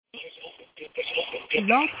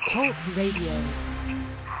Blog Talk Radio.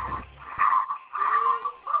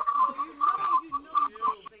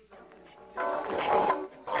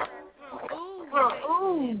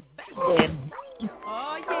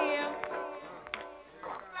 Oh yeah.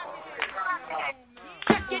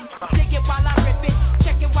 Check it, dig it while I rip it,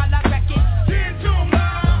 check it while I wreck it.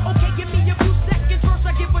 Okay, give me a few seconds. First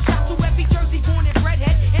I give a shout to every Jersey born and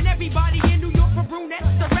redhead, and everybody in New York from brunettes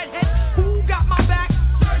to redheads. Who got my back?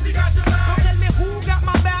 Jersey got your back. Don't tell me who got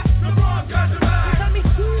my back. The Bronx got your back. Don't tell me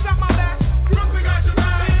who got my back. Brooklyn got your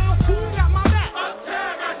back. Who got my back?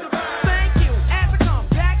 Uptown got your back. Thank you. As I come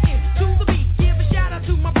back in to the beat, give a shout out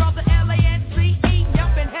to my brother LANC, eating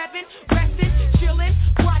up in heaven, resting, chilling,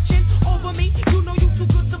 watching over me. You know you too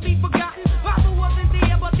good to be forgotten. Father wasn't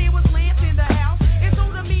there, but there was Lance in the house. And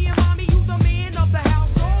so to me and mommy, you the man of the house.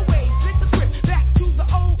 Always flip the script back to the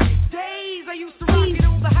old days. I used to rock it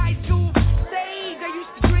on the high school stage. I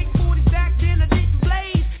used to drink 40s back then. I didn't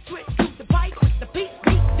blaze. Switch to the pipe with the peak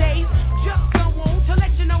days. Just go on to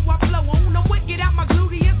let you know I flow on. I'm wicked out my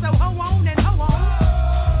gluteus, so ho on and ho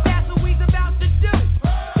on. That's what we's about to do.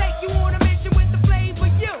 Take you on a mission with the flame for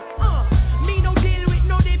you. Me no deal with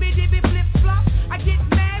no dibby flip flop. I get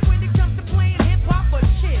mad when it comes to playing hip hop, but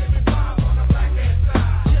chill.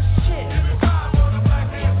 Just chill.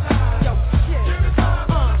 Yo, chill.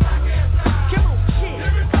 Come on, chill.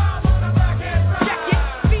 Check it.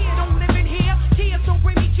 Fear don't live in here. Tears don't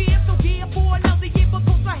bring me cheers. So gear for another year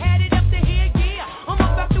because I had it up to here. Yeah, I'm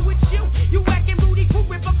about to with you. You acting booty cool,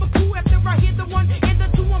 rip up a poo after I hit the one and the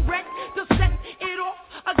two. I'm wrecked to set it off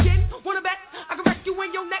again. Wanna bet I can wreck you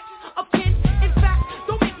in your next of kin. In fact,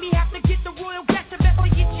 don't make me have to get the royal guest. I bet to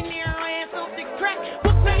get you near and something crack.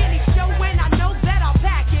 Book me any show and I know that I'll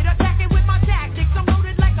pack it. Attack it with my tactics. I'm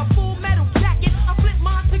loaded like a full metal jacket. I flip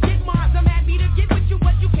mine to get mine. I'm happy to get with you,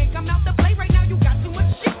 but you can't come out to play right now. You got too much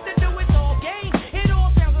shit to do. It's all game. It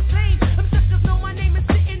all sounds the same. I'm just to know my name is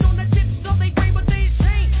sitting on the tip, so they brave but they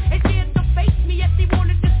ashamed. They dare to face me if they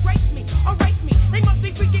wanna disgrace me, erase me. They must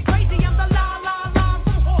be freaking crazy. I'm the la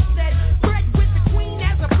from Horsehead. Bred with the queen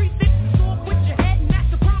as a prefix. Sword with your head, and that's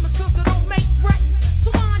the promise, cause it don't make threats.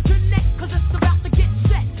 So mind your neck, cause it's about to get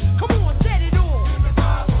set. Come on, set it all.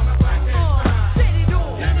 Set it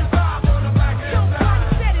all. Somebody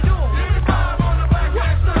set it all.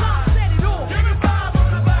 What's the line? Set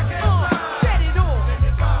it all.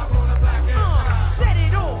 Set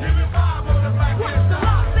it all. Set it all. What's the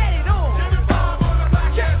line? Set it all.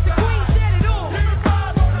 Just the queen set it all.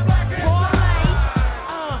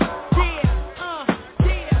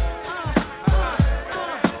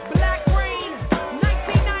 Black Rain,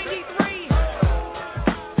 1993.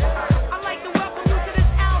 I'd like to welcome you to this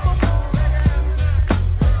album.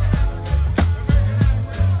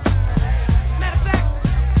 Matter of fact,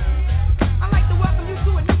 I'd like to welcome you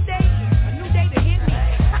to a new day to hit me.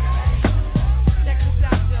 Check this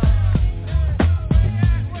out, y'all.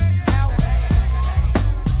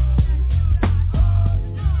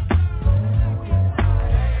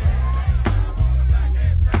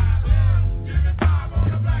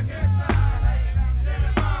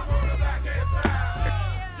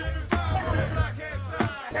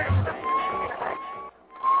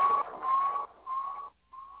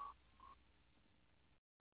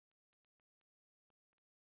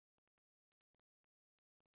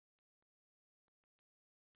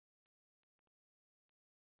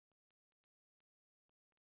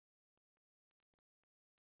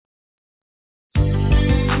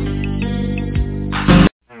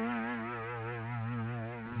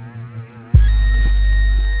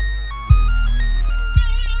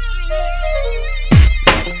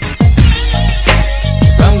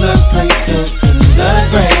 From the cradle to the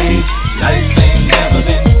grave, life ain't never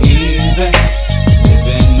been easy.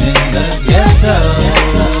 Living in the ghetto.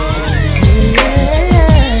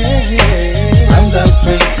 From the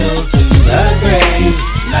cradle to the grave,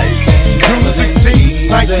 life ain't never been easy.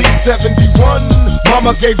 1971,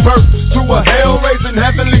 mama gave birth to a hell-raising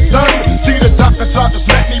heavenly son. See, the doctor tried to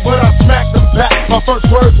smack me, but I smacked him back. My first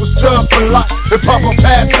words was tough for life, and Papa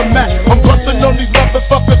passed the Mac. I'm busting on these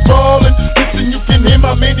motherfuckers falling. Listen, you can hear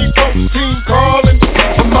my mini folks team calling.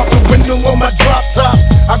 I'm out the window on my drop top.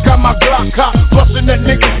 I got my Glock cop, busting at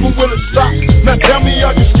niggas who will it stop. Now tell me,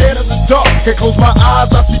 are you scared of the dark? Can't close my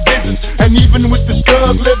eyes, I see visions. And even with the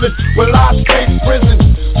thug living, well, I escaped prison.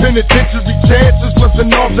 Penitentiary chances was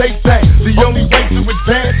an all-day thing. The only way to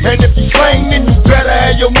advance. And if you slang, then you better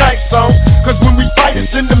have your nights on. Cause when we fight,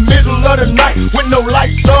 it's in the middle of the night with no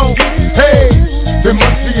lights on. Hey, there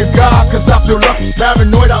must be a God, cause I feel lucky,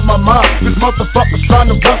 paranoid out my mind. This motherfucker's trying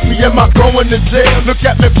to bust me, am I going to jail? Look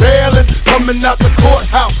at me bailing, coming out the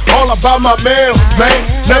courthouse, all about my mail, man.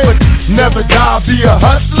 never die, be a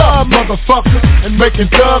hustler, motherfucker, and making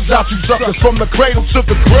dubs out you suckers from the cradle to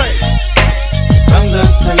the grave. From the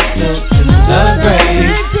cradle to the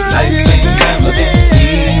grave, life ain't never been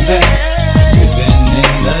easy. Living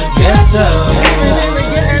in the ghetto.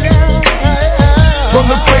 From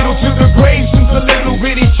the cradle to the grave, since a little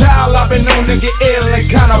bitty child, I've been known to get ill and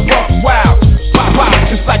kinda rough, wow.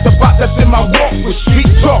 Just like the bot that's in my walk with street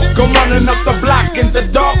talk. I'm running up the block in the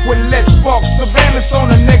dark with less sparks. Surveillance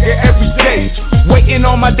on a nigga every day, waiting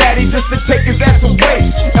on my daddy just to take his ass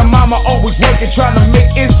away. And mama always working, trying to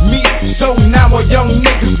make ends meet. So now a young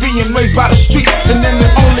nigga's being raised by the street. And then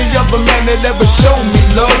the only other man that ever showed me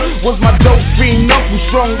love was my dope fiend uncle,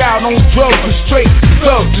 strung out on drugs and straight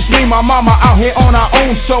thugs. Just me and my mama out here on our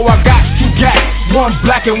own, so I got two gats, one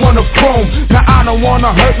black and one of chrome. Now I don't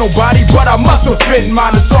wanna hurt nobody, but I must offend mine.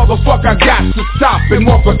 It's all the fuck I got to stop and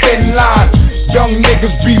walk a thin line. Young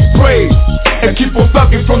niggas be brave and keep on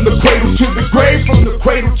thugging from the cradle to the grave, from the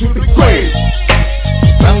cradle to the grave.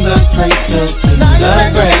 From the cradle to the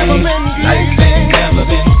grave, life ain't never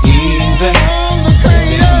been easy.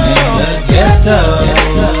 Living in the ghetto.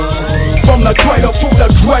 From the cradle to the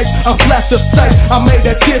grave, I'm glad to say I made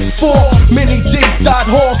a kiss for many G's died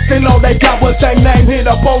horse, and all they got was their name hit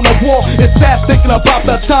up on the wall. It's sad thinking about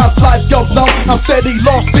the times life goes on. I'm steady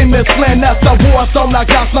lost in this land, that's the war zone. I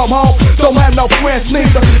got no home, don't have no friends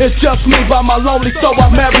neither. It's just me by my lonely, so I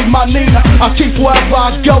married my Nina. I keep wherever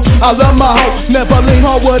I go, I love my home, never leave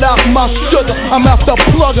home without my sugar. I'm out to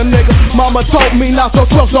plug a nigga. Mama told me not to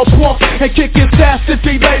close no punk and kick his ass if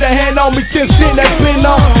he laid a hand on me. This shit has been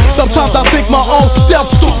on. Sometimes I think my own self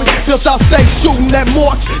stupid, cause I stay shooting at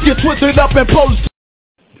more, get twisted up and police.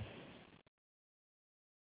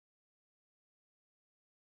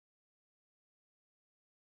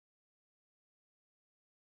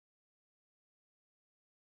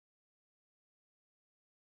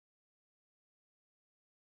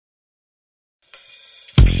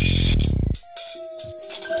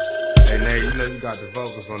 Hey, Nate, you know you got the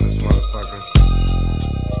vocals on this motherfucker.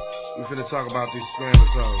 We finna talk about these scrambled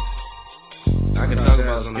hoes. I can talk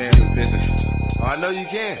about some scandalous business. Oh, I know you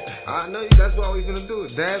can. I know you. That's what we finna do.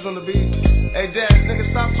 Dad's on the beat. Hey, Dad, nigga,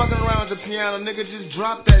 stop fucking around with the piano. Nigga, just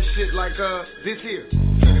drop that shit like, this here.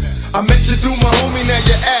 I met you through my homie, now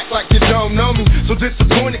you act like you don't know me. So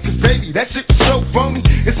disappointed, cause baby, that shit was so phony.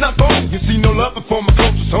 It's not phony, you see no love for my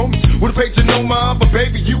closest homie. Would've paid you no mind, but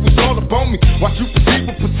baby, you was all up on me. Watch you perceive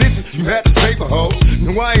a position, you had to favor hoe.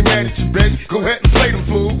 No, I ain't mad at you, baby, go ahead and play them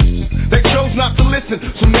fools. They chose not to listen,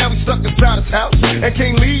 so now we stuck inside his house and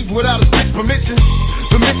can't leave without his bitch permission.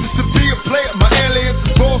 Permission to be a player, my aliens,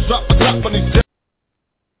 balls drop a drop on these.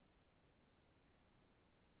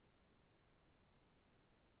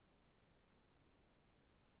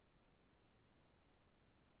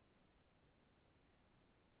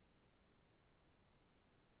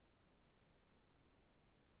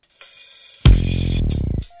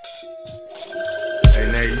 Hey,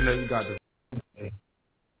 Nate, you know you got the